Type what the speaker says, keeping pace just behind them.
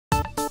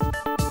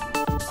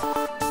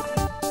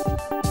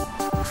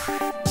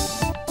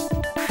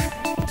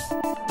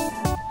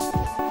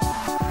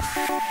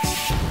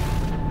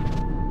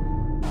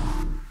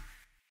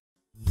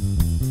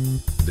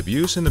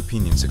views and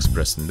opinions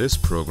expressed in this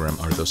program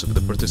are those of the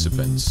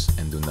participants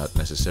and do not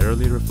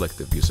necessarily reflect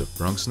the views of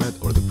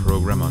BronxNet or the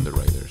program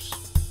underwriters.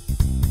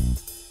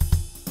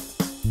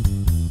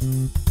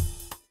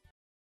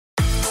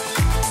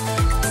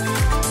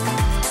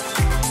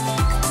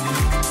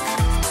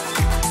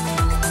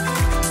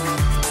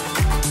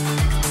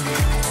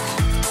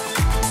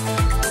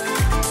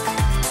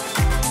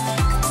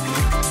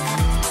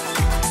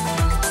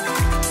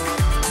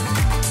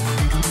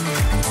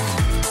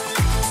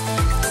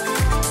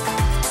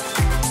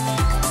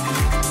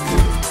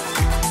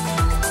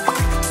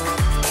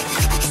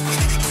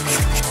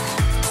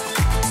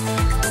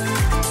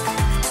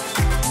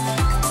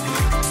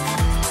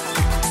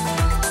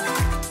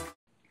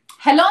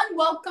 Hello and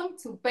welcome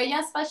to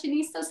Bellas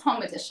Fashionistas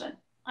Home Edition.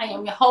 I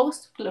am your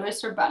host,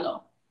 Clarissa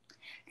Bello.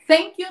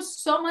 Thank you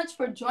so much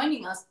for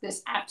joining us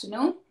this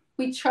afternoon.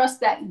 We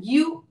trust that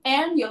you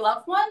and your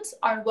loved ones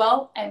are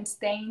well and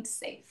staying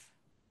safe.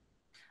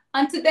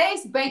 On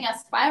today's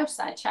Bellas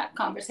FireSide Chat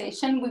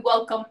Conversation, we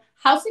welcome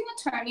housing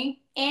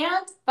attorney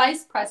and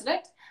vice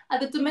president at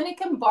the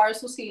Dominican Bar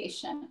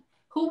Association,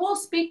 who will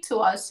speak to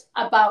us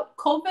about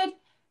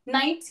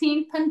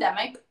COVID-19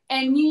 pandemic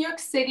and New York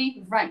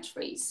City rent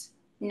freeze.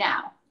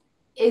 Now,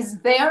 is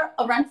there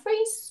a rent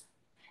freeze?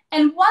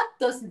 And what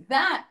does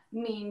that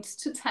mean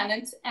to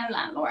tenants and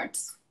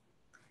landlords?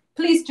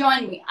 Please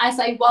join me as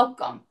I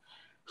welcome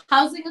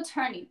housing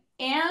attorney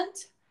and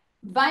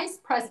vice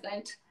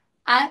president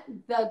at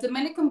the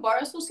Dominican Bar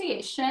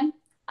Association,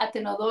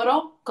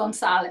 Atenedoro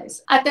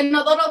Gonzalez.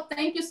 Atenedoro,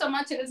 thank you so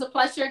much. It is a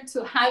pleasure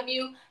to have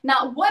you.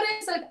 Now, what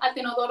is it,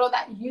 Atenedoro,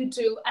 that you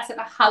do as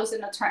a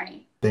housing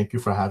attorney? Thank you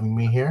for having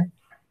me here.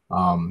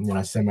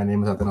 I said my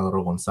name is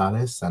Atenedoro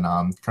Gonzalez, and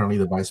I'm currently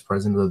the vice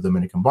president of the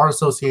Dominican Bar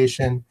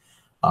Association,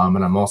 and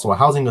I'm also a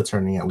housing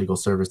attorney at Legal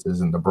Services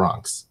in the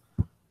Bronx.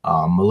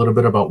 A little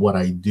bit about what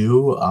I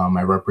do.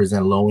 I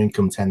represent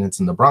low-income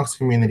tenants in the Bronx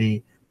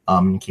community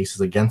in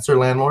cases against their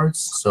landlords.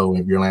 So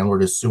if your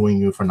landlord is suing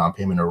you for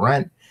non-payment of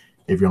rent,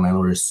 if your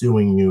landlord is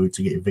suing you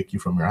to evict you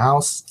from your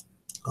house,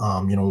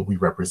 we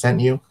represent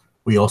you.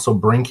 We also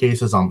bring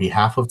cases on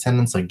behalf of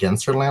tenants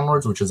against their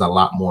landlords, which is a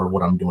lot more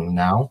what I'm doing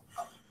now.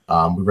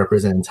 We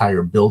represent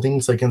entire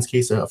buildings for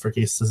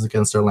cases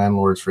against their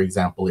landlords. For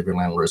example, if your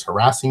landlord is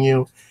harassing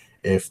you,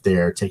 if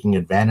they're taking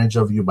advantage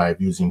of you by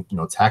abusing,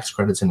 tax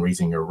credits and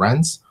raising your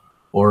rents,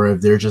 or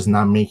if they're just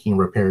not making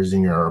repairs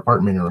in your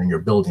apartment or in your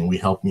building, we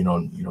help,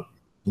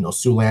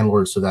 sue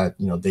landlords so that,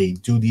 they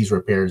do these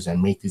repairs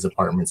and make these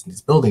apartments and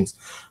these buildings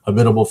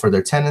habitable for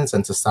their tenants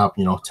and to stop,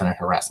 tenant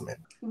harassment.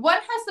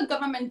 What has the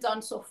government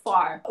done so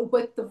far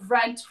with the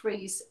rent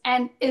freeze?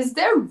 And is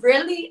there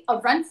really a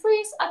rent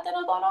freeze at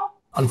Atenedoro?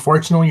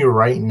 Unfortunately,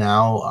 right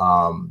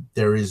now,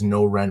 there is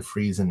no rent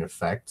freeze in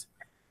effect.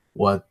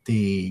 What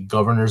the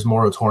governor's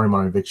moratorium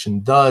on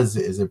eviction does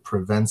is it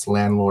prevents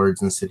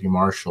landlords and city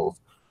marshals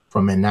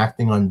from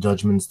enacting on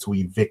judgments to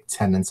evict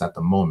tenants at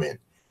the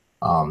moment.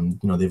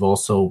 They've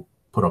also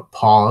put a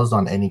pause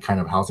on any kind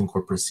of housing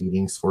court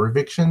proceedings for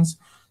evictions.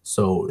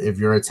 So if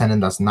you're a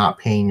tenant that's not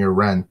paying your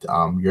rent,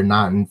 you're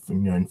not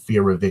in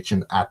fear of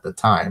eviction at the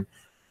time.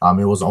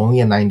 It was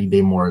only a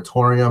 90-day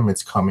moratorium.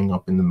 It's coming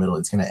up in the middle.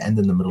 It's going to end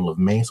in the middle of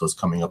May, so it's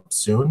coming up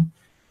soon.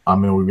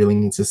 And we really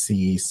need to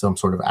see some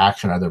sort of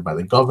action either by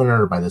the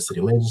governor or by the city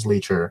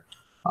legislature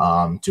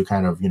to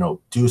kind of,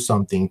 do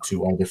something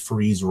to either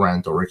freeze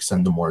rent or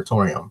extend the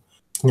moratorium.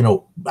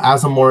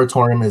 As a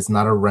moratorium is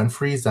not a rent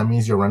freeze, that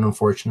means your rent,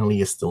 unfortunately,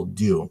 is still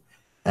due.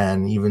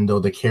 And even though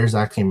the CARES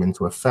Act came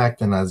into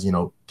effect, and as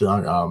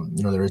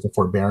there is a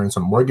forbearance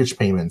on mortgage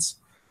payments,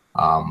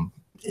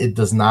 it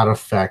does not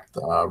affect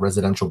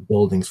residential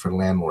buildings for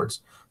landlords.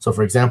 So,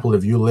 for example,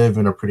 if you live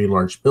in a pretty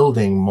large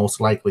building,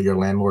 most likely your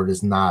landlord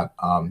is not.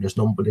 There's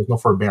no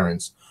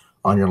forbearance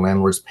on your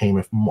landlord's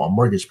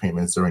mortgage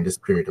payments during this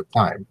period of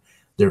time.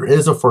 There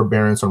is a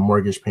forbearance on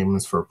mortgage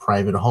payments for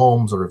private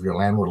homes, or if your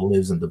landlord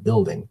lives in the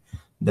building,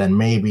 then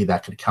maybe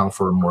that could count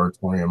for a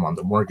moratorium on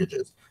the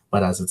mortgages.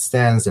 But as it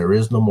stands, there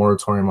is no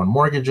moratorium on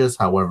mortgages.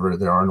 However,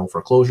 there are no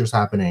foreclosures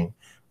happening,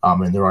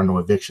 and there are no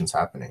evictions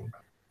happening.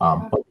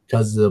 But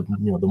because the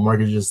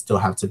mortgages still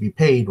have to be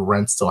paid,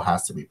 rent still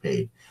has to be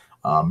paid.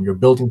 Your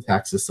building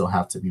taxes still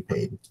have to be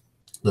paid.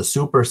 The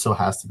super still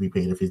has to be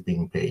paid if it's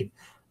being paid.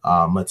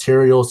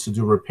 Materials to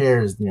do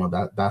repairs,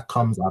 that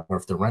comes out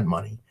of the rent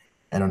money.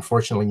 And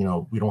unfortunately,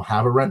 we don't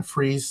have a rent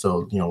freeze,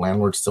 so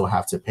landlords still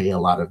have to pay a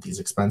lot of these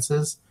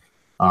expenses.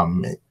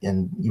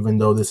 And even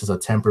though this is a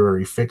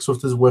temporary fix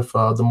with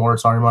the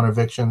moratorium on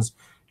evictions,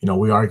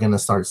 we are going to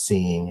start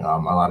seeing a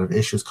lot of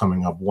issues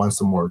coming up once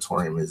the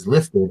moratorium is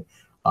lifted.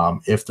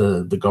 If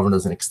the governor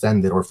doesn't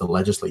extend it or if the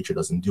legislature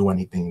doesn't do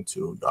anything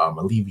to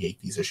alleviate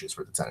these issues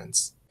for the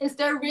tenants. Is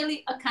there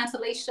really a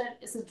cancellation?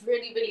 Is it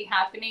really, really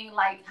happening?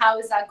 Like, how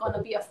is that going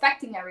to be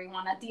affecting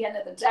everyone at the end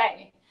of the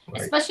day?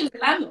 Right. Especially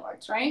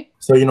landlords, right?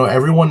 So,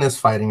 everyone is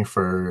fighting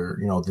for,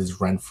 this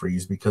rent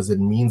freeze because it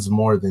means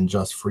more than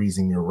just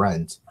freezing your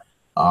rent.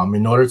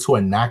 In order to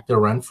enact the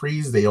rent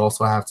freeze, they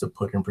also have to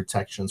put in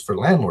protections for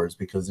landlords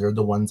because they're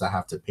the ones that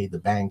have to pay the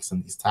banks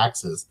and these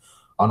taxes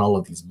on all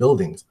of these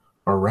buildings.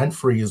 A rent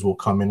freeze will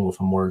come in with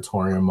a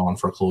moratorium on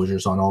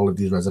foreclosures on all of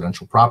these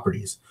residential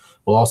properties.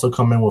 We'll also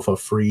come in with a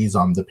freeze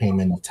on the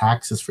payment of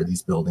taxes for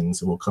these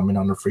buildings. It will come in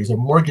on a freeze of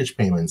mortgage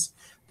payments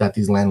that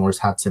these landlords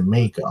have to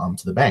make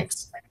to the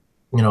banks.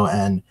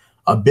 And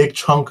a big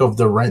chunk of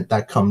the rent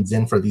that comes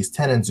in for these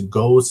tenants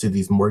goes to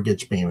these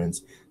mortgage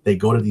payments. They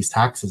go to these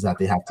taxes that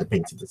they have to pay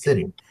to the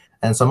city.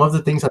 And some of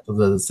the things that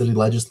the city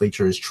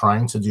legislature is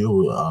trying to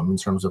do in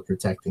terms of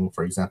protecting,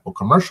 for example,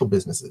 commercial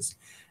businesses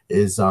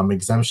is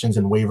exemptions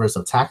and waivers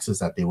of taxes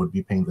that they would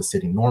be paying the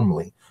city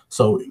normally.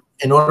 So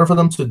in order for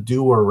them to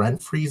do a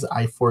rent freeze,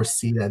 I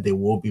foresee that they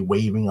will be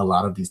waiving a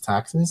lot of these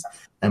taxes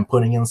and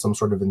putting in some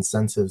sort of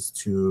incentives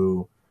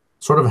to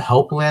sort of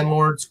help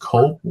landlords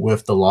cope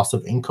with the loss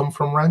of income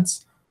from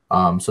rents,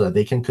 so that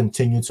they can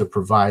continue to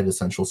provide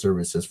essential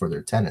services for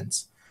their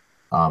tenants.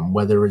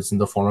 Whether it's in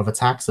the form of a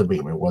tax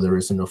abatement, whether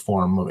it's in the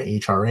form of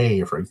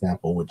HRA, for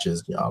example, which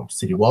is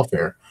city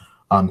welfare,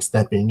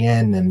 stepping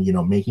in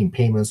and making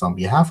payments on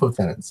behalf of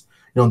tenants.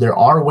 There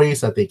are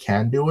ways that they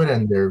can do it,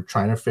 and they're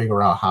trying to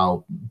figure out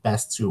how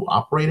best to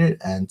operate it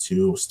and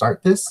to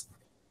start this.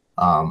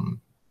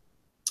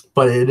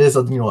 But it is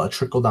a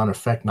trickle down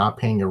effect. Not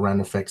paying your rent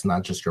affects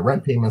not just your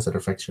rent payments; it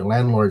affects your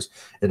landlords.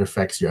 It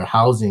affects your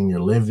housing, your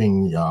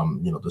living.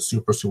 The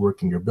supers who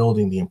work in your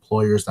building, the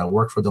employers that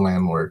work for the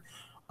landlord.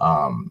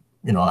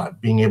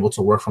 Being able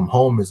to work from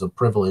home is a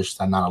privilege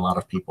that not a lot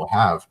of people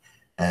have.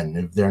 And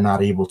if they're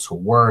not able to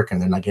work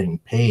and they're not getting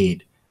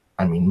paid,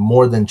 I mean,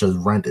 more than just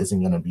rent isn't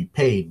going to be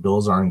paid.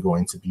 Bills aren't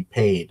going to be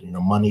paid.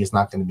 Money is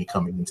not going to be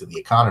coming into the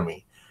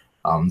economy.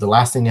 The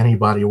last thing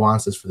anybody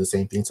wants is for the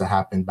same thing to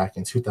happen back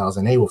in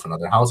 2008 with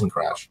another housing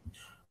crash.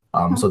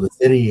 So the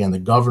city and the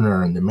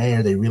governor and the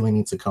mayor, they really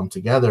need to come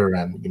together.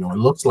 And, it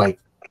looks like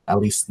at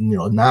least,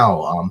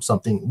 now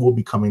something will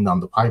be coming down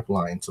the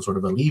pipeline to sort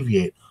of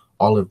alleviate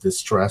all of this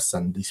stress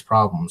and these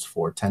problems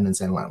for tenants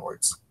and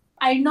landlords.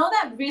 I know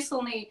that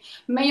recently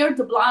Mayor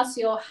de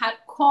Blasio had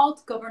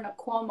called Governor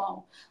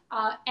Cuomo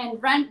and the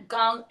Rent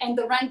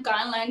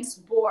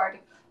Guidelines Board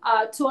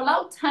to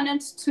allow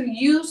tenants to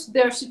use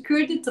their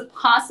security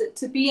deposit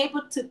to be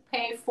able to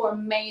pay for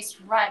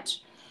May's rent.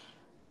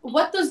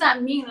 What does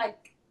that mean?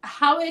 Like,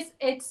 how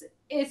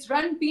is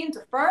rent being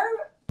deferred?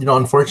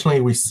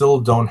 Unfortunately, we still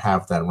don't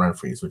have that rent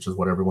freeze, which is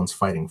what everyone's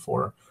fighting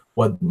for.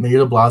 What Mayor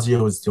de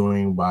Blasio is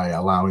doing by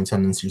allowing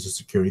tenants to use the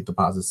security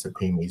deposits to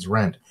pay May's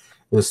rent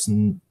is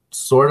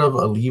sort of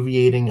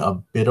alleviating a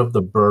bit of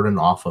the burden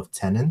off of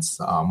tenants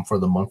for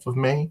the month of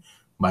May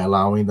by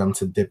allowing them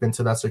to dip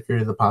into that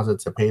security deposit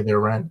to pay their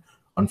rent.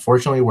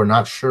 Unfortunately, we're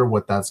not sure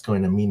what that's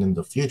going to mean in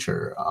the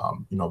future.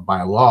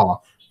 By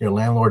law, your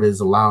landlord is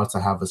allowed to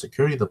have a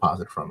security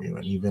deposit from you.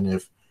 And even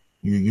if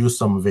you use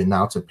some of it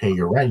now to pay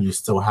your rent, you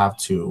still have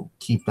to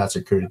keep that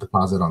security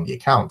deposit on the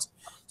account.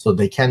 So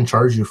they can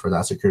charge you for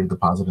that security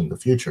deposit in the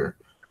future.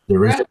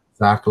 There is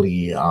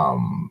exactly,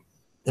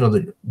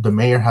 the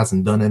mayor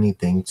hasn't done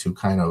anything to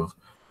kind of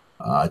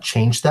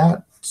change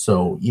that.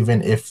 So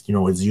even if,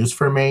 it's used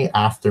for May,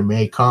 after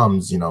May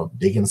comes,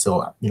 they can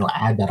still,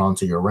 add that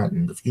onto your rent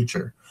in the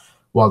future.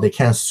 While they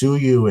can't sue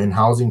you in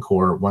housing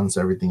court once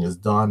everything is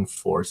done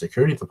for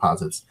security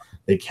deposits,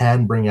 they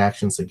can bring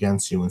actions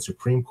against you in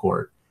Supreme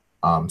Court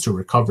to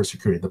recover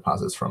security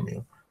deposits from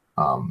you.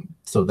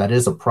 So that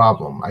is a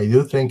problem. I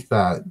do think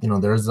that,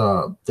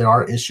 there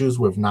are issues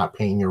with not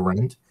paying your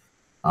rent,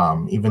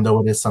 even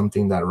though it is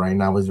something that right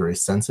now is very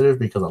sensitive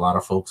because a lot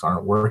of folks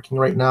aren't working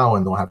right now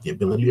and don't have the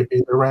ability to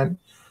pay their rent.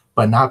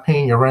 But not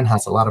paying your rent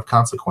has a lot of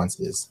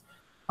consequences.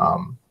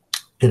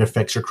 It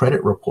affects your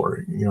credit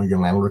report. Your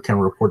landlord can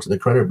report to the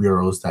credit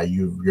bureaus that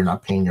you're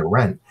not paying your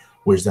rent,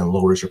 which then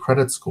lowers your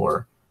credit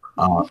score.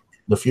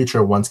 The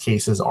future, once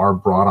cases are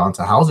brought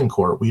onto housing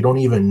court, we don't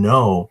even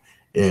know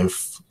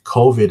if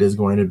COVID is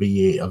going to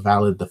be a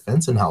valid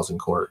defense in housing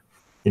court.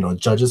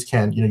 Judges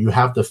can, you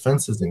have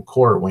defenses in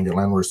court when your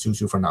landlord sues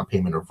you for not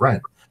payment of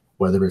rent,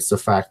 whether it's the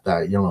fact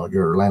that,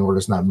 your landlord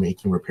is not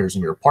making repairs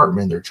in your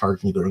apartment, they're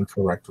charging you the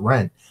incorrect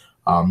rent.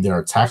 There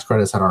are tax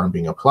credits that aren't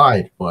being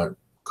applied, but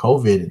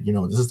COVID,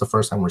 this is the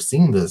first time we're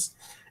seeing this,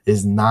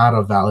 is not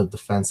a valid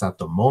defense at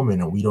the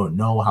moment. And we don't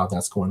know how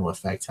that's going to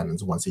affect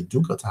tenants once they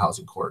do go to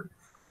housing court.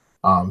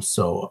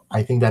 So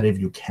I think that if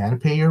you can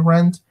pay your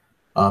rent,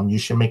 you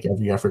should make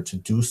every effort to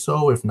do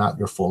so. If not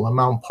your full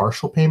amount,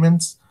 partial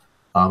payments.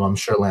 I'm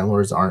sure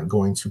landlords aren't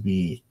going to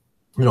be,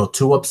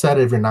 too upset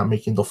if you're not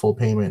making the full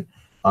payment,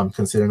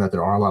 considering that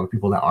there are a lot of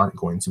people that aren't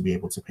going to be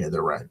able to pay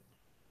their rent.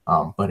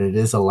 But it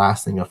is a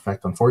lasting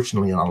effect,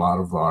 unfortunately, on a lot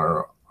of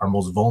our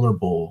most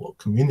vulnerable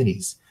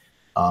communities,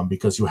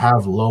 because you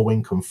have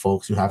low-income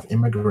folks, you have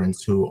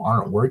immigrants who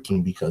aren't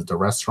working because the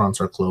restaurants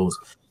are closed,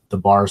 the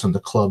bars and the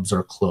clubs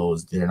are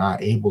closed. They're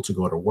not able to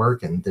go to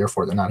work, and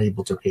therefore they're not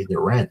able to pay their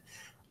rent.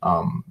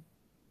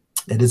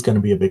 It is going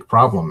to be a big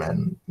problem.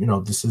 And,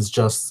 this is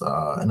just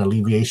an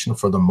alleviation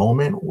for the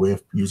moment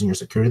with using your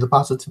security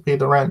deposit to pay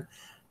the rent.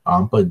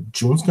 But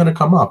June's going to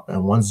come up.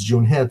 And once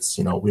June hits,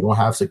 we don't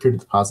have security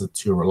deposit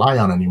to rely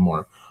on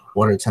anymore.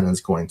 What are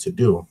tenants going to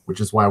do?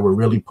 Which is why we're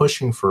really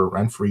pushing for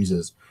rent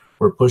freezes.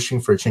 we're pushing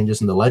for changes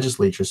in the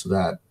legislature so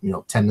that,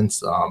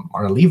 tenants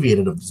are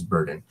alleviated of this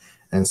burden.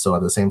 And so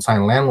at the same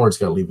time, landlords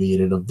get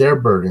alleviated of their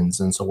burdens.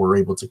 And so we're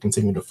able to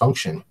continue to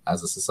function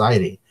as a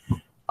society,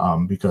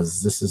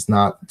 because this is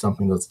not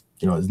something that's,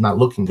 is not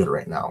looking good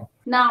right now.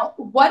 Now,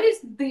 what is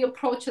the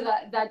approach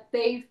that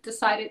they've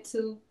decided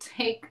to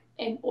take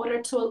in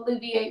order to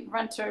alleviate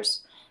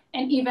renters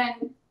and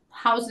even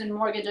housing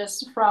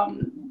mortgages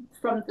from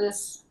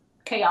this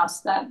chaos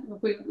that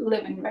we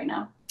live in right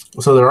now?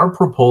 So there are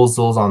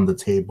proposals on the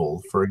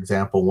table. For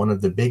example, one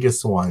of the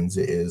biggest ones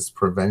is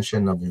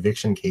prevention of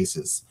eviction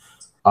cases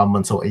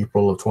until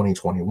April of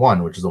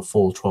 2021, which is a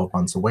full 12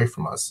 months away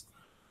from us.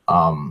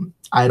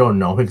 I don't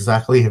know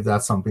exactly if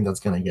that's something that's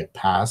going to get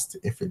passed.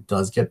 If it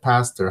does get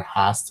passed, there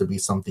has to be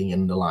something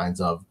in the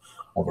lines of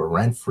a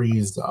rent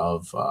freeze,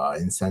 of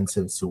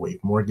incentives to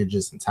waive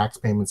mortgages and tax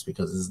payments,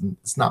 because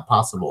it's not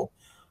possible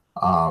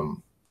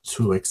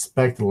to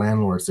expect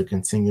landlords to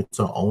continue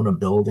to own a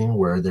building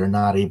where they're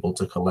not able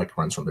to collect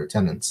rents from their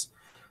tenants.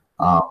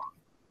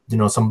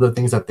 Some of the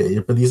things that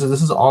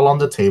this is all on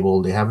the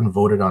table. They haven't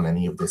voted on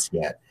any of this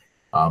yet.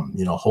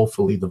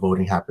 Hopefully the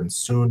voting happens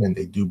soon and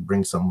they do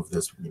bring some of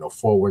this,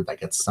 forward that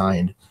gets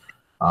signed.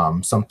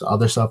 Some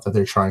other stuff that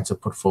they're trying to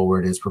put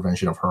forward is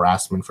prevention of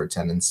harassment for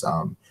tenants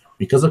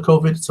because of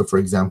COVID. So for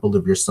example,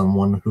 if you're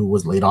someone who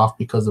was laid off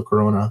because of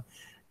Corona,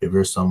 if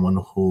you're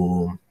someone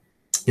who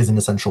is an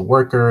essential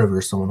worker, if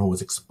you're someone who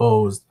was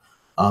exposed,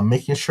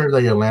 making sure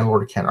that your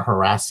landlord can't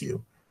harass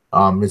you.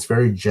 It's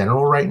very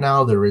general right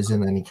now. There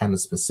isn't any kind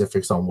of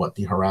specifics on what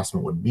the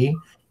harassment would be.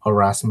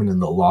 Harassment in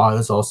the law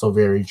is also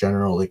very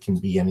general. It can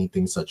be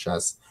anything such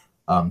as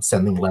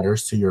sending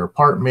letters to your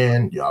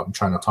apartment,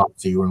 trying to talk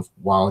to you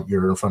while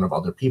you're in front of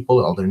other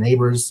people, other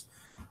neighbors,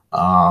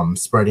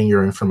 spreading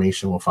your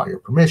information without your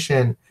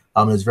permission.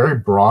 It's very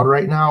broad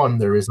right now, and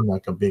there isn't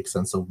like a big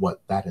sense of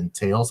what that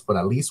entails, but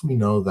at least we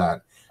know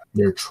that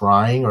they're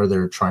trying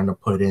to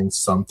put in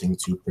something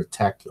to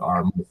protect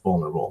our most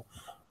vulnerable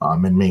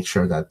and make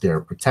sure that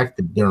they're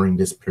protected during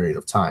this period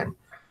of time.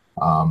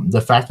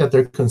 The fact that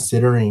they're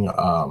considering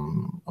a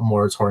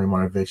moratorium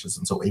on evictions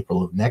until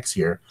April of next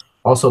year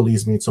also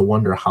leads me to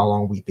wonder how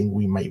long we think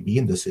we might be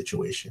in this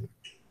situation.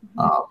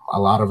 A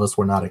lot of us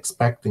were not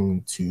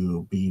expecting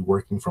to be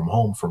working from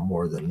home for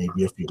more than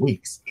maybe a few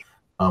weeks.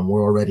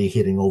 We're already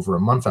hitting over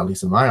a month, at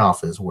least in my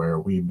office, where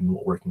we've been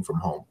working from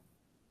home.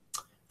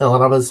 And a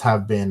lot of us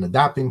have been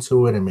adapting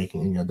to it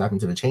and adapting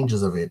to the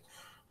changes of it.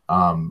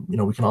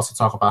 We can also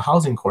talk about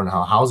housing court and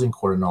how housing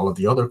court and all of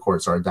the other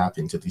courts are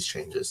adapting to these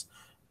changes.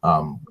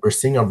 We're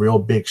seeing a real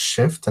big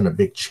shift and a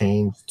big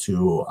change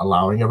to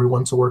allowing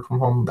everyone to work from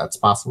home. That's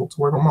possible to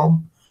work from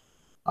home.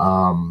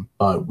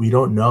 But we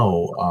don't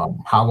know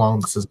how long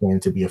this is going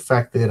to be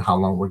affected, how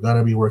long we're going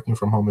to be working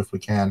from home if we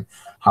can,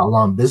 how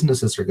long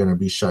businesses are going to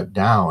be shut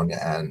down.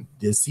 And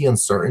it's the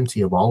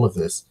uncertainty of all of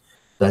this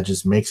that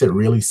just makes it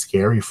really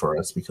scary for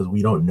us, because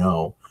we don't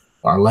know.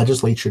 Our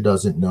legislature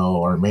doesn't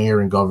know. Our mayor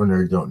and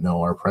governor don't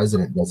know. Our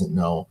president doesn't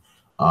know.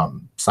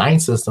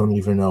 Scientists don't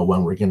even know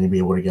when we're going to be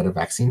able to get a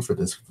vaccine for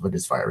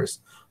this virus.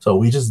 So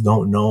we just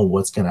don't know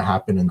what's going to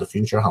happen in the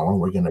future, how long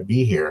we're going to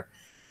be here.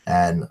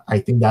 And I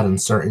think that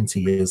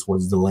uncertainty is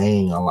what's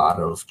delaying a lot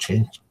of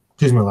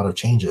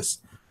changes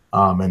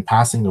and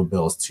passing of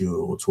bills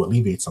to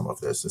alleviate some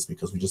of this, is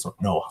because we just don't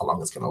know how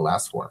long it's going to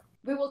last for.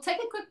 We will take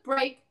a quick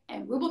break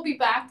and we will be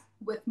back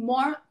with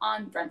more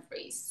on rent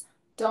freeze.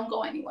 Don't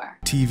go anywhere.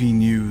 TV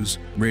news,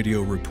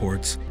 radio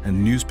reports,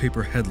 and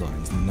newspaper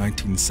headlines in the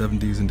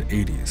 1970s and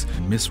 80s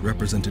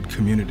misrepresented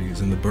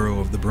communities in the borough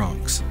of the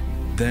Bronx.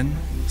 Then,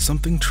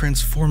 something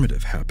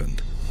transformative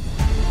happened.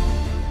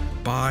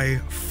 By,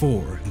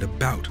 for, and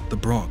about the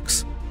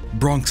Bronx,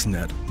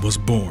 BronxNet was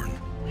born.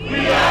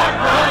 We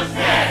are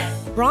BronxNet!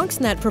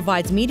 BronxNet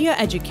provides media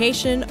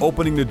education,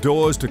 opening the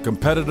doors to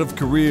competitive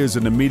careers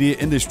in the media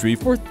industry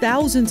for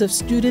thousands of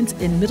students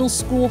in middle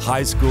school,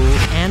 high school,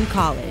 and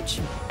college.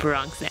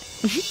 BronxNet.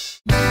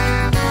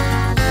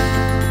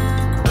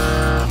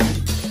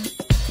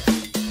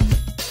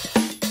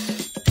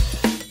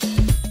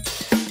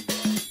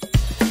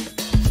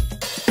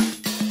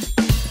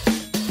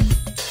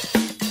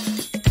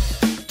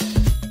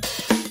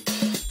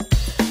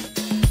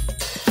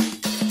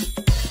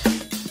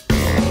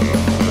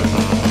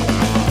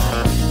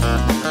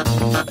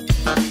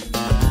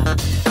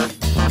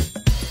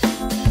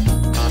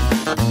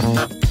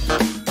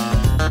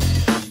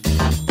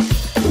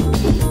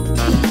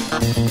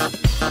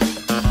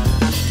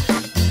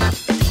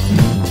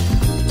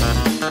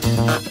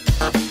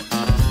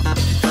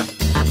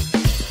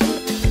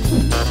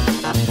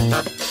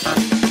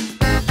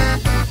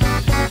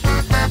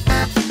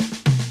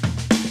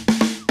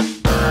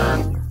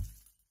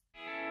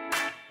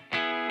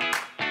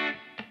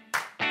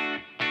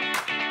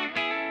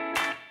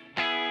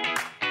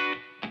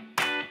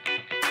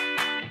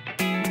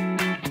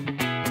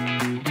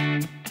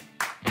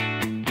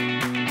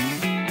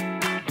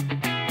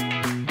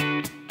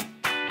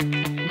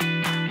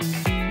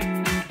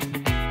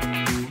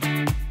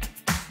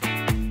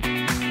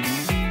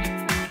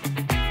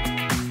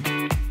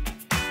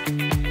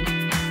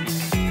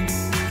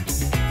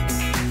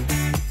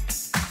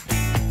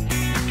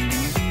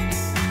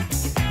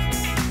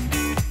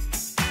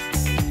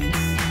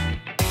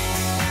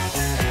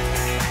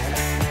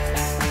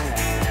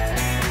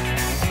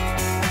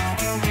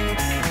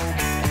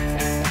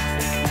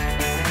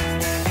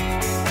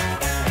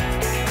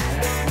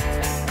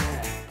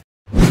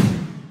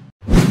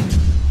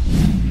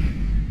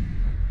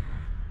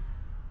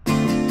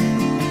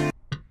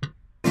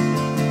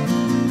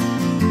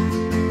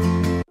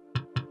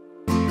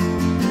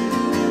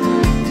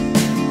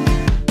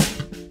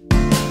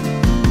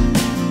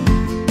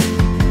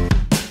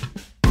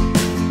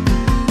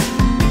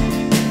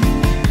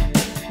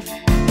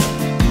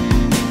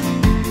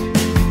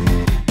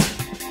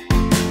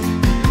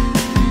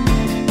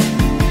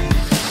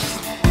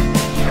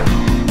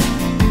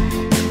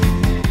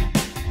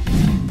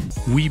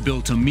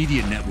 built a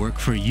media network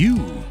for you.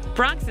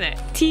 BronxNet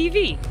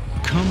TV.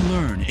 Come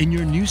learn in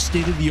your new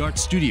state-of-the-art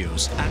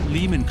studios at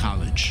Lehman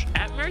College.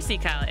 At Mercy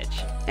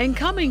College. And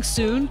coming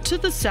soon to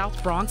the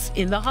South Bronx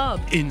in the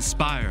Hub.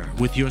 Inspire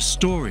with your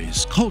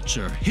stories,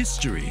 culture,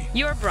 history.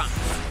 Your Bronx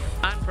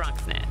on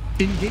BronxNet.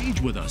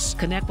 Engage with us.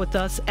 Connect with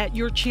us at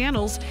your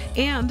channels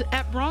and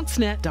at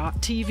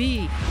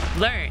BronxNet.tv.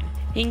 Learn,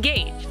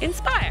 engage,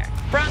 inspire.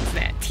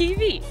 BronxNet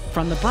TV.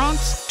 From the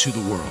Bronx to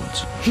the world.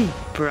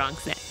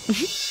 BronxNet.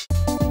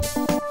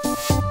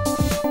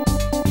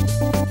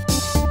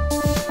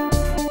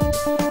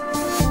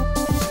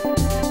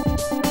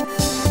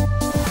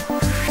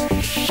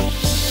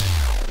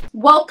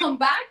 Welcome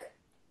back,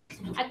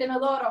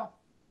 Atenedoro.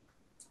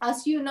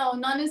 As you know,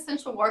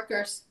 non-essential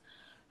workers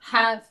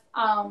have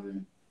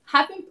been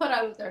put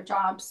out of their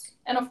jobs,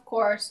 and of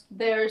course,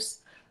 there's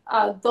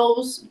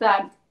those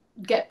that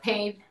get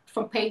paid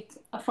from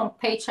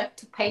paycheck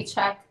to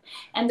paycheck,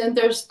 and then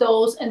there's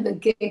those in the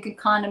gig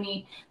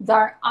economy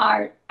that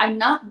are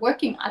not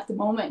working at the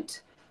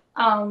moment.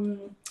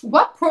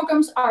 What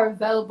programs are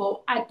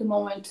available at the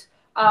moment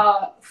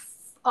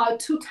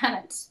to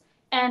tenants,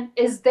 and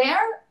is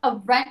there a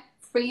rent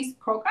freeze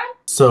program?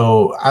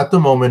 So at the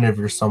moment, if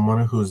you're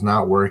someone who's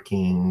not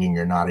working and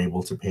you're not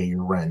able to pay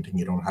your rent and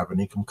you don't have an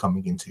income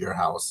coming into your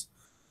house,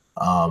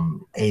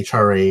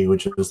 HRA,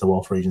 which is the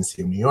Welfare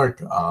Agency of New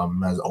York,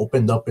 has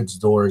opened up its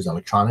doors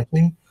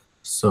electronically.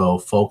 So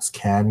folks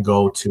can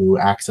go to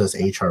Access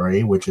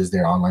HRA, which is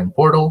their online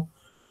portal,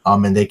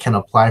 and they can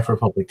apply for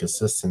public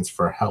assistance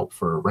for help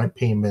for rent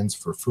payments,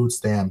 for food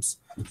stamps.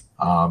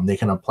 They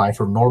can apply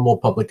for normal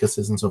public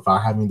assistance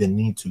without having the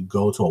need to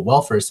go to a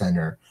welfare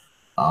center.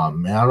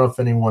 And I don't know if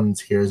anyone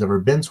here has ever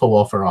been to a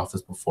welfare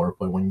office before,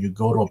 but when you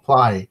go to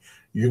apply,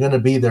 you're going to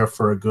be there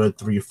for a good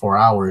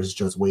 3-4 hours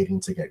just waiting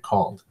to get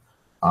called.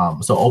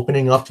 So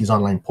opening up these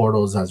online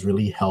portals has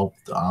really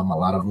helped a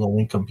lot of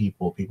low-income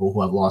people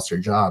who have lost their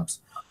jobs,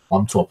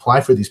 to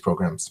apply for these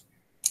programs.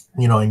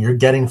 You know, and you're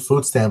getting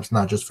food stamps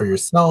not just for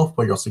yourself,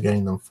 but you're also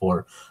getting them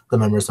for the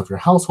members of your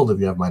household if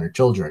you have minor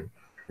children.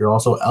 You're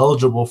also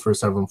eligible for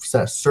certain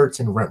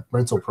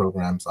rental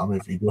programs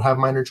if you do have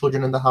minor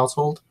children in the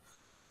household.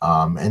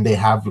 And they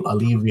have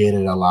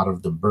alleviated a lot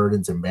of the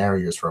burdens and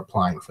barriers for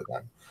applying for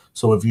them.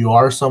 So if you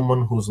are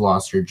someone who's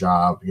lost your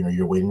job, you know,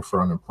 you're waiting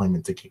for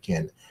unemployment to kick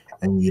in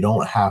and you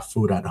don't have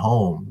food at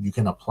home, you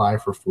can apply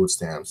for food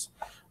stamps.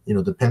 You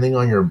know, depending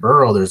on your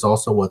borough, there's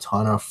also a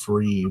ton of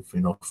free,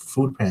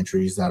 food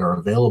pantries that are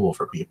available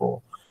for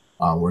people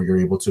where you're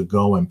able to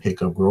go and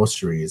pick up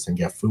groceries and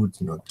get food,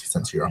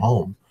 sent to your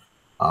home,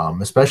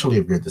 especially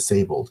if you're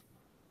disabled.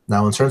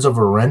 Now, in terms of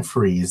a rent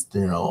freeze,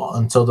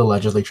 until the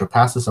legislature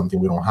passes something,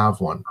 we don't have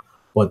one.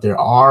 But there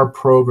are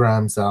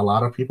programs that a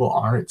lot of people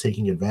aren't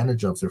taking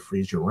advantage of to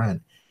freeze your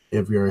rent.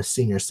 If you're a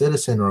senior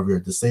citizen or if you're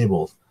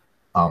disabled,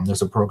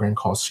 there's a program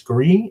called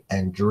SCREE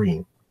and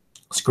DREE.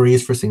 SCREE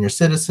is for senior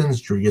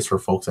citizens, DREE is for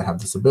folks that have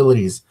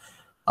disabilities.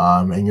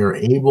 And you're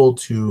able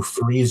to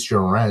freeze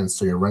your rent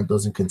so your rent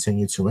doesn't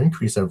continue to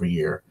increase every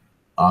year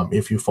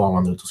if you fall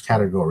under those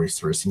categories.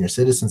 For senior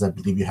citizens, I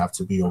believe you have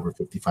to be over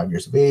 55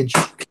 years of age.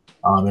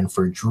 And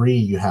for DREE,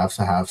 you have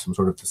to have some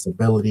sort of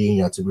disability.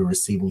 You have to be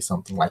receiving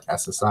something like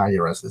SSI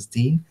or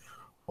SSD,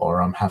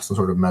 or have some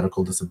sort of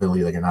medical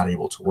disability that you're not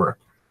able to work.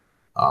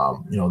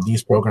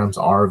 These programs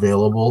are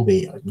available.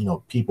 They,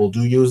 people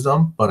do use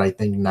them, but I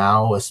think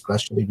now,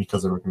 especially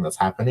because of everything that's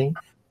happening,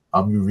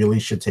 you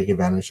really should take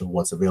advantage of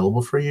what's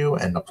available for you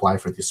and apply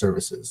for these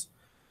services.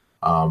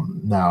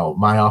 Now,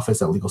 my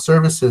office at Legal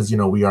Services,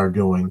 we are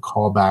doing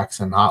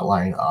callbacks and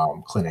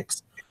hotline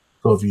clinics.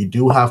 So if you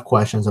do have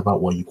questions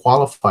about what you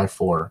qualify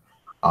for,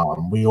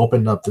 we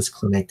opened up this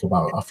clinic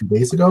about a few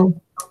days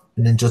ago.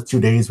 And in just 2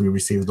 days, we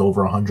received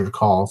over 100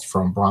 calls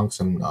from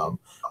Bronx and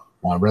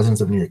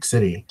residents of New York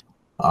City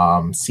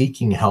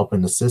seeking help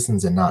and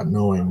assistance and not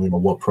knowing,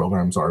 what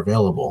programs are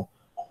available.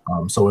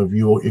 So if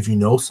you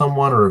know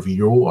someone or if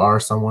you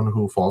are someone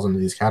who falls into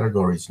these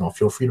categories,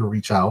 feel free to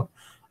reach out.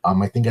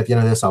 I think at the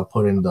end of this, I'll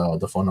put in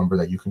the phone number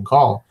that you can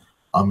call.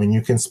 And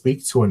you can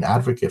speak to an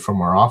advocate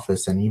from our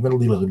office, and even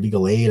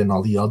Legal Aid and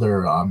all the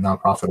other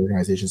nonprofit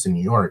organizations in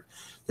New York.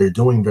 They're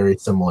doing very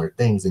similar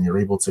things, and you're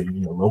able to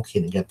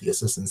locate and get the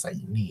assistance that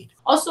you need.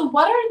 Also,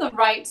 what are the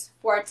rights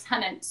for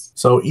tenants?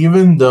 So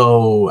even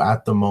though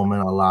at the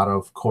moment a lot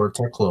of courts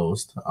are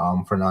closed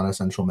for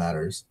non-essential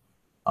matters,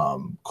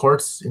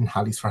 courts,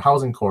 at least for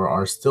housing court,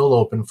 are still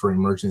open for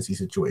emergency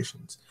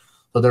situations.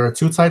 So there are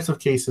two types of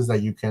cases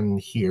that you can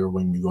hear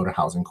when you go to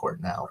housing court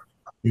now.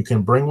 You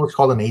can bring what's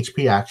called an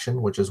HP action,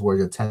 which is where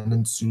the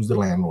tenant sues the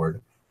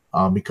landlord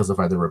because of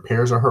either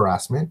repairs or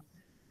harassment.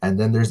 And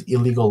then there's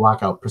illegal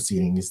lockout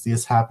proceedings.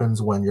 This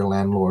happens when your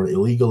landlord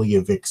illegally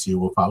evicts you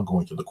without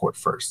going to the court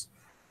first.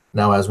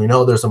 Now, as we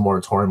know, there's a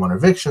moratorium on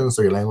evictions,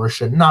 so your landlord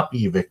should not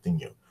be evicting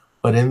you.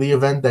 But in the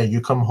event that you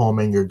come home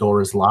and your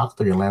door is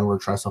locked or your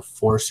landlord tries to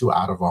force you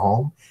out of a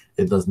home,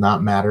 it does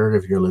not matter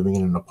if you're living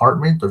in an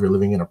apartment or if you're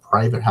living in a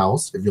private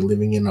house, if you're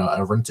living in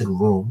a rented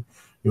room,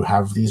 you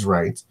have these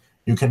rights.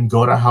 you can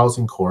go to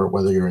housing court,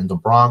 whether you're in the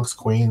Bronx,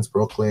 Queens,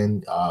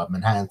 Brooklyn,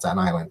 Manhattan, Staten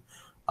Island,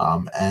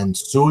 and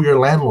sue your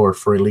landlord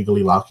for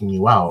illegally locking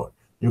you out.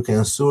 You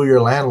can sue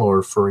your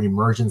landlord for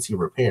emergency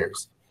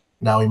repairs.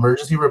 Now,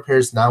 emergency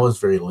repairs now is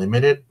very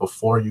limited.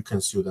 Before, you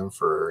can sue them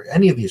for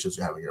any of the issues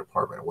you have in your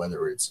apartment,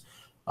 whether it's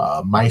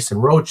mice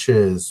and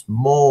roaches,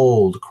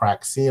 mold,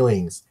 cracked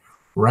ceilings.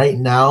 Right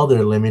now,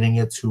 they're limiting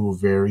it to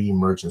very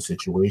emergent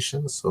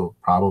situations. So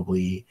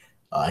probably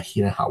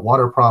heat and hot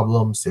water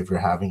problems. If you're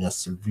having a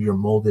severe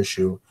mold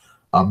issue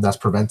that's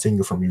preventing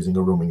you from using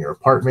a room in your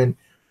apartment.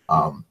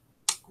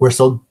 We're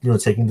still,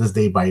 taking this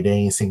day by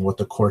day and seeing what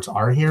the courts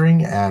are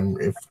hearing. And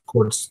if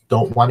courts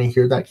don't want to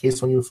hear that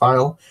case when you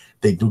file,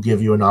 they do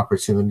give you an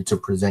opportunity to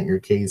present your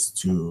case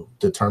to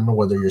determine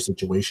whether your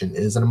situation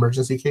is an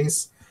emergency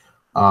case.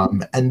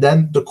 And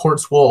then the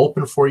courts will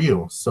open for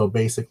you. So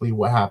basically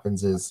what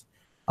happens is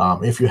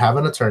if you have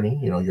an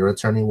attorney, your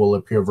attorney will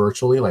appear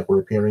virtually like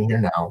we're appearing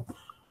here now.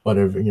 But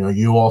if,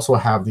 you also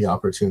have the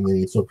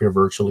opportunity to appear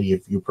virtually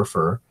if you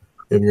prefer.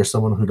 If you're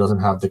someone who doesn't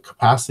have the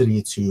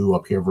capacity to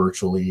appear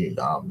virtually, you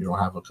don't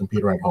have a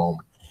computer at home,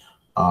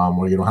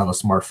 or you don't have a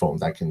smartphone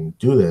that can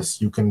do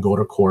this, you can go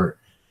to court.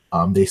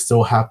 They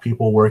still have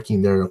people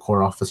working there. The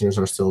court officers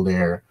are still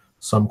there.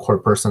 Some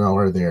court personnel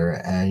are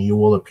there, and you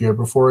will appear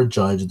before a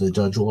judge. The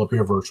judge will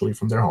appear virtually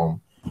from their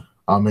home,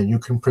 and you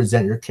can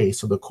present your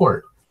case to the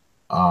court.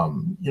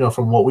 From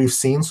what we've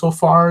seen so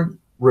far,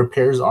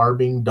 repairs are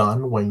being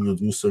done when you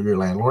do sue your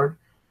landlord.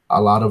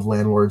 A lot of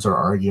landlords are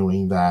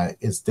arguing that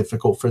it's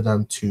difficult for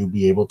them to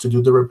be able to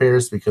do the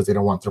repairs because they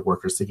don't want their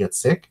workers to get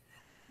sick.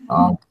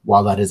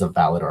 While that is a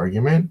valid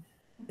argument,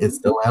 it's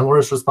the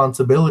landlord's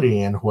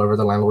responsibility and whoever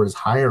the landlord is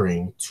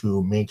hiring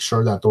to make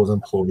sure that those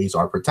employees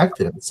are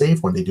protected and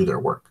safe when they do their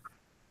work.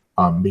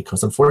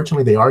 Because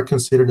unfortunately, they are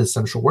considered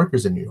essential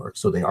workers in New York,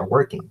 so they are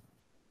working.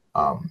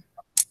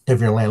 If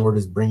your landlord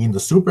is bringing the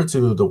super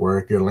to the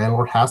work, your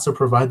landlord has to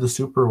provide the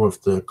super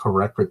with the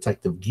correct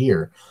protective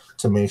gear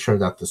to make sure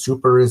that the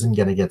super isn't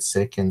going to get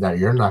sick and that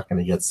you're not going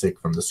to get sick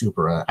from the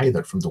super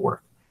either from the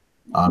work.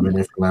 And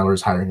if your landlord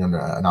is hiring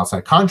an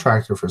outside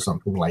contractor for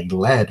something like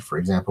lead, for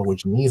example,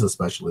 which needs a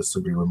specialist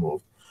to be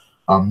removed,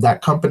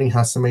 that company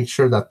has to make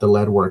sure that the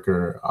lead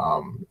worker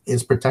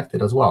is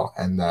protected as well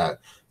and that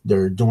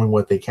they're doing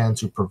what they can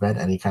to prevent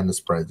any kind of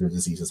spread or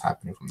diseases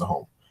happening from the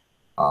home.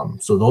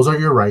 So those are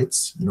your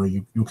rights.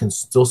 You can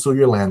still sue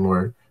your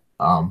landlord,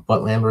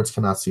 but landlords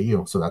cannot sue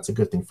you. So that's a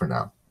good thing for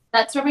now.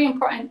 That's very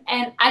important.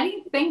 And I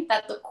didn't think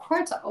that the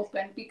courts are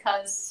open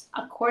because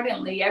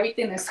accordingly,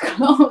 everything is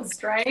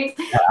closed, right?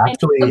 Yeah,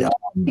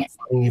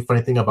 actually,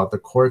 funny thing about the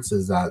courts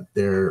is that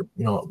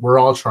we're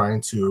all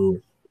trying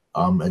to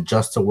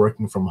adjust to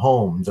working from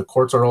home. The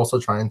courts are also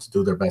trying to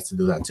do their best to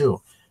do that too.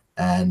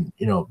 And,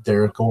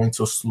 they're going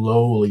to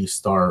slowly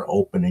start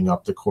opening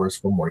up the courts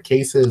for more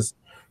cases,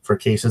 for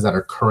cases that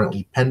are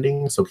currently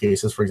pending. So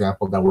cases, for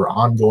example, that were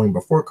ongoing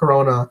before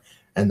Corona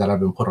and that have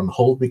been put on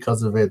hold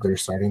because of it, they're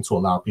starting to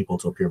allow people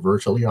to appear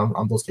virtually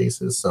on those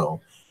cases. So,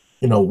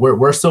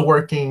 we're still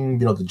working,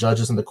 the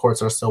judges and the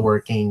courts are still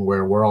working,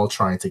 where we're all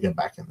trying to get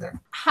back in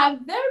there.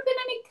 Have there been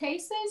any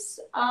cases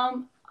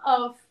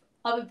of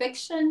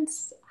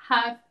evictions?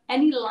 Have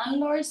any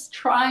landlords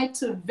tried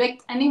to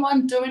evict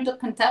anyone during the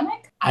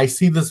pandemic? I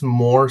see this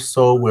more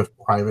so with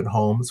private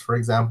homes, for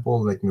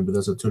example, like maybe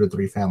there's a 2 to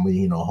 3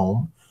 family,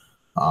 home.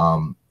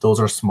 Those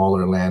are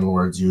smaller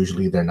landlords.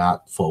 Usually they're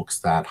not folks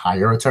that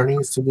hire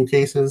attorneys to do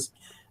cases.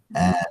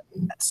 And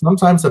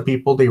sometimes the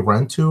people they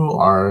rent to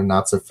are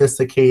not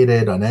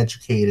sophisticated,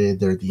 uneducated.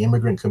 They're the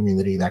immigrant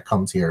community that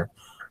comes here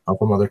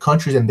from other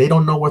countries, and they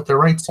don't know what their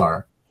rights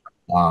are.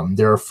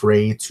 They're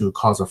afraid to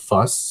cause a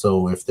fuss.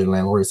 So if the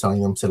landlord is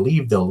telling them to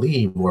leave, they'll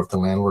leave. Or if the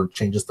landlord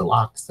changes the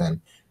locks,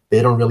 then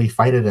they don't really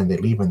fight it and they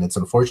leave. And it's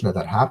unfortunate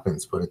that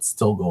happens, but it's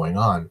still going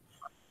on.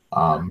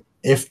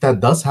 If that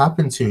does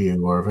happen to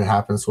you, or if it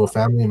happens to a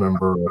family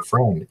member or a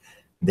friend,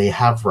 they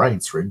have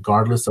rights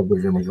regardless of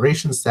their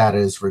immigration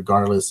status,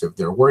 regardless if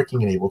they're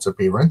working and able to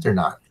pay rent or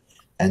not.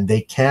 And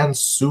they can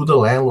sue the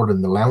landlord,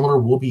 and the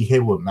landlord will be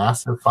hit with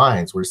massive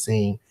fines. We're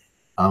seeing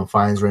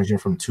fines ranging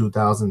from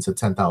 $2,000 to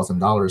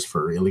 $10,000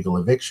 for illegal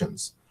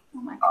evictions.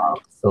 Oh my God.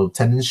 So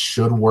tenants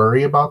should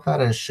worry about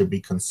that and should be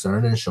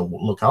concerned and should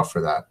look out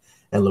for that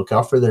and look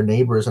out for their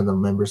neighbors and the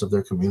members of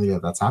their community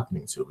that's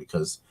happening to.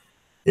 Because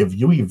if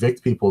you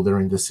evict people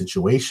during this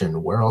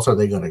situation, where else are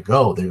they going to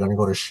go? They're going to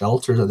go to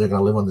shelters, or they're going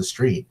to live on the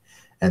street,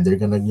 and they're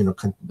going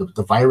to,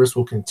 the virus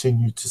will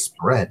continue to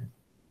spread,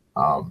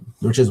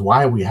 which is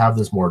why we have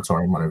this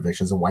moratorium on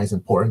evictions and why it's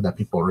important that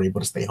people are able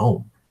to stay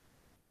home.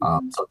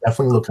 So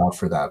definitely look out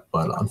for that.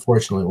 But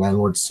unfortunately,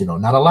 landlords,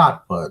 not a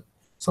lot, but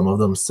some of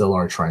them still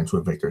are trying to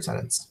evict their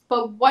tenants.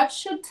 But what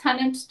should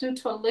tenants do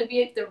to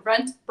alleviate the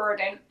rent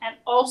burden? And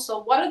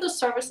also, what are the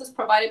services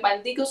provided by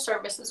legal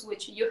services,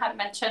 which you had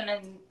mentioned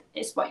and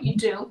is what you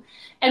do?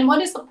 And what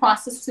is the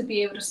process to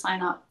be able to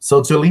sign up?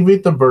 So to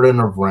alleviate the burden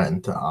of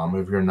rent,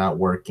 if you're not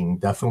working,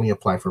 definitely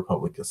apply for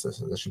public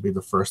assistance. That should be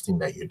the first thing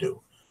that you do.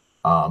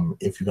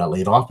 If you got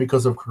laid off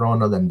because of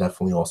Corona, then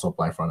definitely also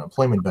apply for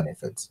unemployment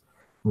benefits.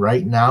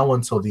 Right now,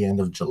 until the end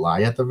of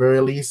July at the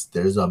very least,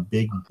 there's a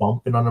big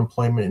bump in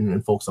unemployment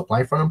and folks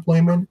applying for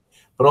unemployment,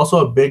 but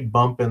also a big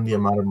bump in the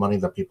amount of money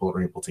that people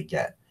are able to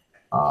get.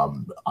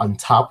 On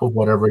top of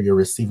whatever you're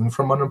receiving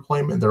from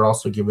unemployment, they're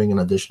also giving an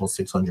additional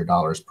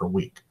 $600 per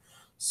week.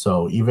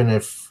 So even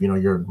if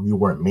you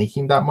weren't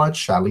making that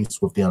much, at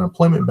least with the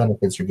unemployment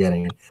benefits you're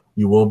getting,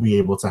 you will be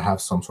able to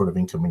have some sort of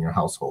income in your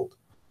household.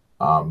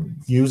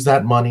 Use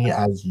that money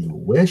as you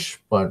wish,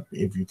 but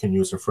if you can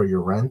use it for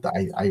your rent,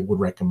 I would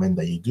recommend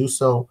that you do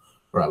so,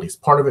 or at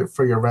least part of it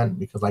for your rent,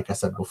 because like I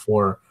said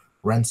before,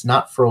 rent's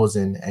not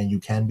frozen and you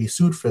can be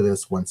sued for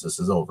this once this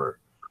is over.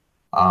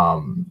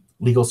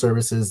 Legal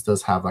services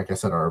does have, like I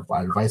said, our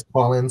advice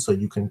call-in, so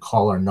you can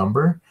call our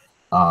number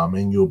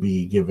and you'll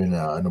be given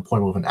an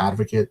appointment with an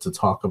advocate to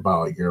talk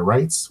about your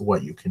rights,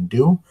 what you can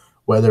do,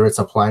 whether it's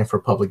applying for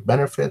public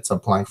benefits,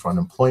 applying for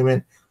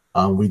unemployment.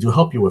 We do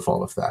help you with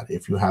all of that.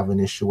 If you have an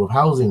issue with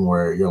housing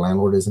where your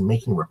landlord isn't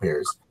making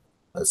repairs,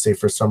 let's say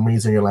for some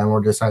reason your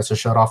landlord decides to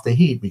shut off the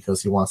heat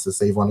because he wants to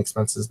save on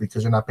expenses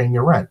because you're not paying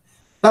your rent,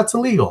 that's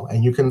illegal,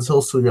 and you can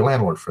still sue your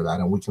landlord for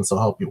that, and we can still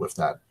help you with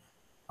that.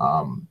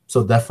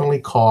 So definitely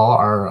call.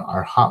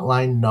 Our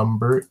hotline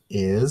number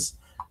is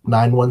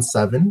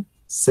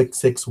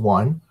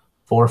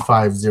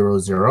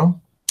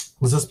 917-661-4500.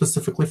 This is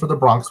specifically for the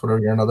Bronx.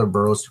 Whatever you're in other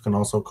boroughs, you can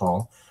also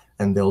call,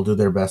 and they'll do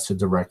their best to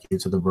direct you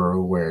to the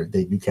borough where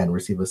you can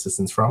receive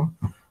assistance from.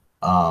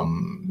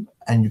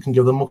 And you can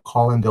give them a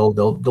call, and they'll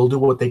do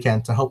what they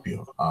can to help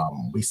you.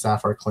 We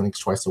staff our clinics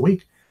twice a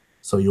week,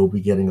 so you'll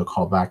be getting a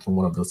call back in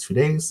one of those 2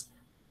 days.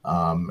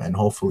 And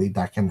hopefully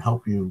that can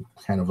help you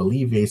kind of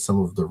alleviate some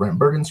of the rent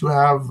burdens you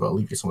have,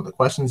 alleviate some of the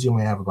questions you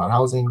may have about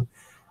housing,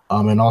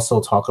 and also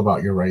talk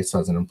about your rights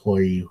as an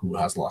employee who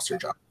has lost your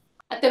job.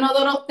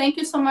 Atenedoro, thank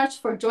you so much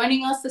for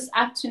joining us this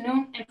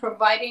afternoon and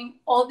providing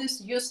all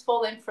this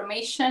useful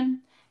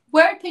information.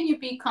 Where can you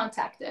be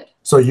contacted?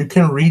 So you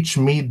can reach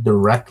me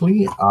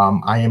directly.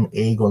 I am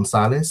A.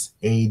 Gonzalez,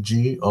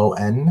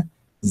 AGONZALEZ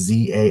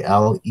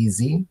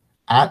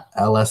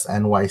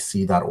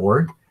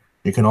 @lsnyc.org.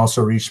 You can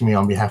also reach me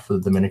on behalf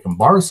of the Dominican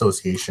Bar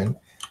Association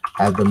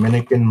at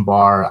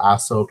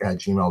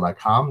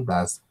dominicanbarasoc@gmail.com.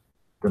 That's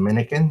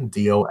Dominican,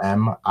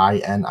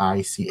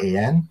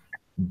 DOMINICAN,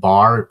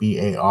 bar,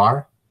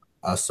 BAR,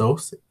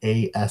 ASSOC,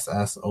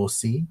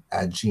 ASSOC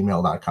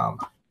 @gmail.com.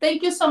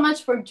 Thank you so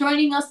much for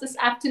joining us this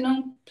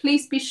afternoon.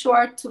 Please be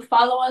sure to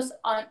follow us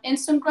on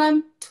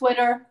Instagram,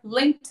 Twitter,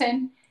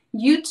 LinkedIn,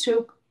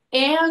 YouTube,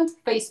 and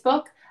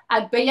Facebook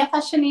at Bella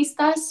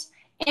Fashionistas,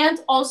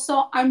 and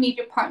also our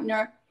media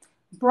partner,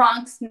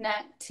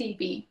 BronxNet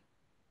TV.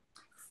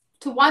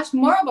 To watch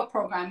more of our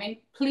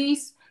programming,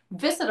 please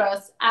visit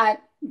us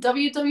at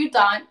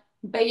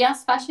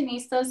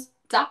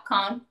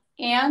www.bellasfashionistas.com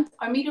and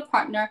our media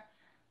partner,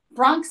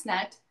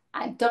 BronxNet,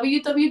 at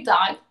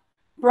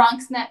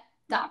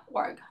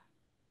www.bronxnet.org.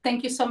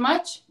 Thank you so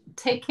much.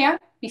 Take care.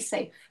 Be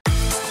safe.